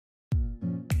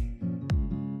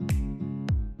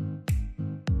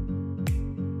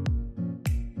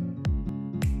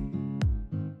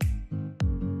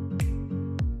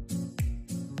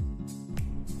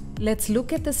Let's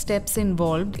look at the steps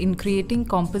involved in creating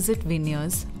composite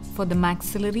veneers for the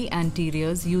maxillary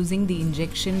anteriors using the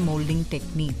injection molding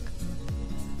technique.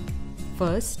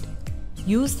 First,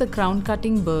 use the crown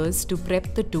cutting burrs to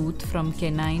prep the tooth from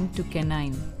canine to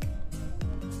canine.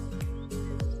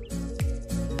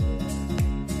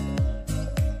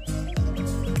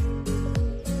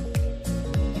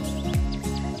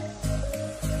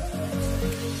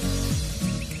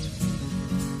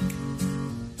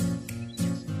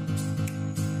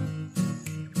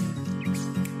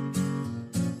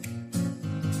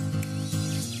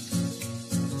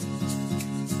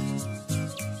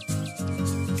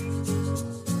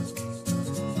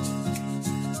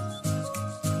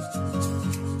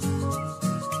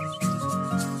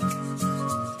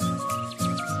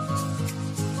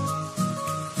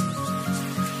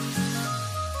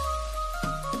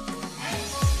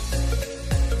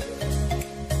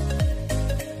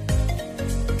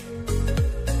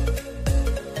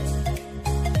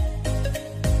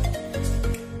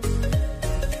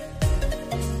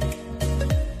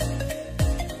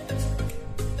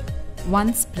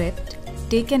 Once prepped,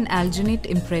 take an alginate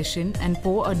impression and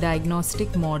pour a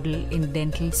diagnostic model in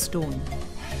dental stone.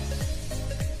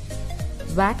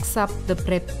 Wax up the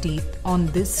prep teeth on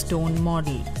this stone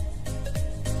model.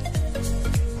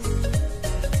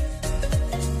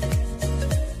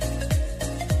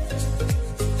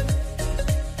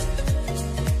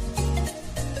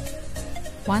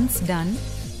 Once done,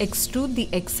 extrude the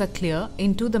EXACLEAR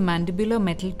into the mandibular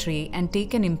metal tray and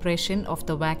take an impression of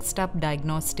the waxed up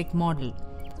diagnostic model.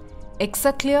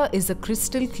 EXACLEAR is a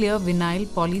crystal clear vinyl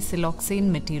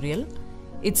polysiloxane material.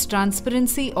 Its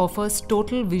transparency offers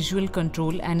total visual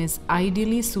control and is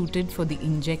ideally suited for the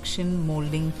injection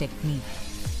molding technique.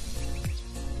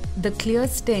 The clear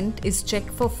stent is checked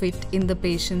for fit in the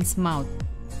patient's mouth.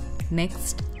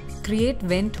 Next, create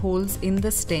vent holes in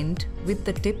the stent with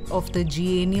the tip of the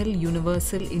G-aenial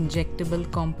Universal Injectable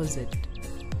composite.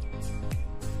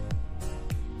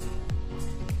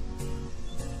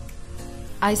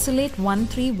 Isolate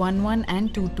 1311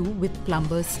 and 22 with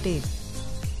plumber's tape.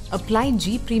 Apply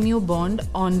Premio bond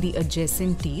on the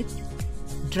adjacent teeth.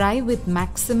 Dry with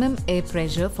maximum air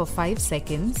pressure for 5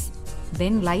 seconds,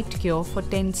 then light cure for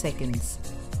 10 seconds.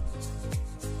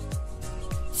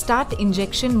 Start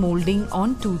injection molding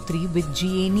on tooth 3 with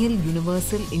G-aenial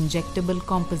Universal Injectable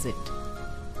composite.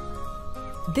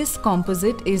 This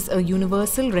composite is a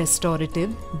universal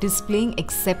restorative displaying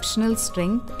exceptional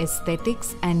strength,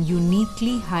 aesthetics and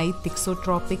uniquely high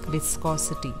thixotropic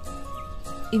viscosity.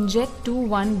 Inject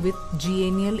 2-1 with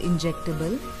G-aenial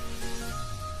injectable,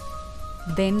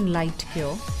 then light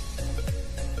cure.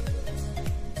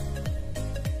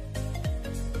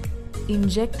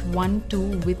 Inject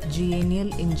 1-2 with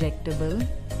G-aenial injectable,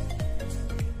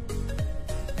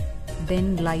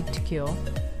 then light cure.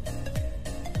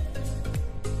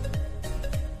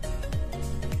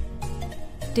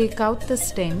 Take out the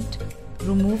stent,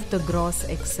 remove the gross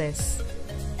excess.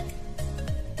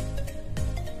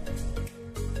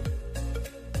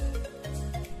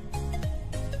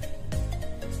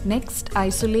 Next,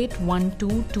 isolate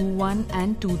 1-2, 2-1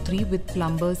 and 2-3 with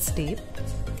plumber's tape.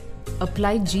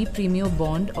 Apply Premio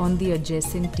bond on the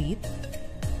adjacent teeth.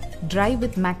 Dry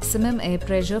with maximum air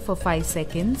pressure for 5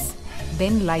 seconds,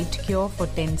 then light cure for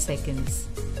 10 seconds.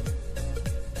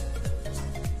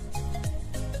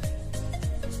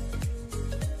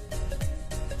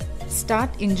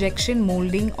 Start injection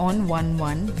molding on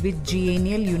 1-1 with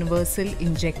G-aenial Universal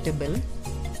Injectable.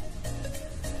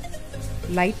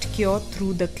 Light cure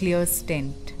through the clear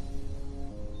stent.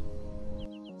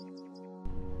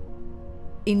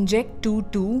 Inject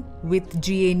 2-2 with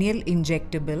G-aenial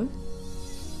injectable.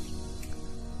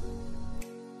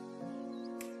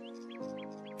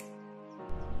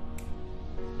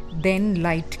 Then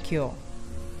light cure.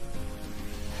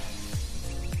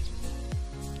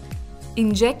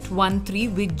 Inject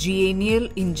 1-3 with G-aenial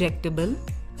injectable.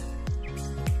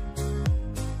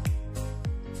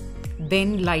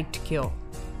 Then light cure.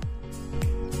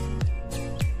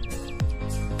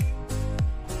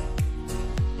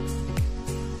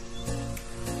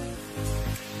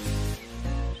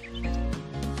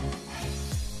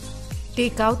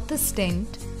 Take out the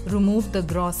stent, remove the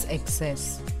gross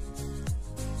excess.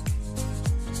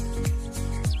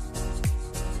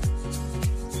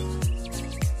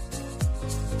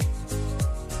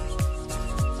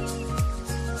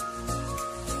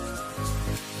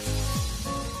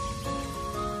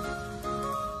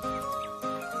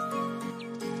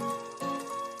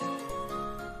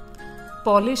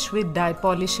 Polish with dye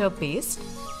polisher paste.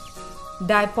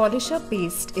 Dye polisher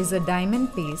paste is a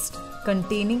diamond paste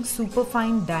containing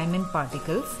superfine diamond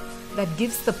particles that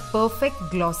gives the perfect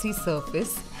glossy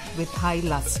surface with high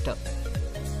luster.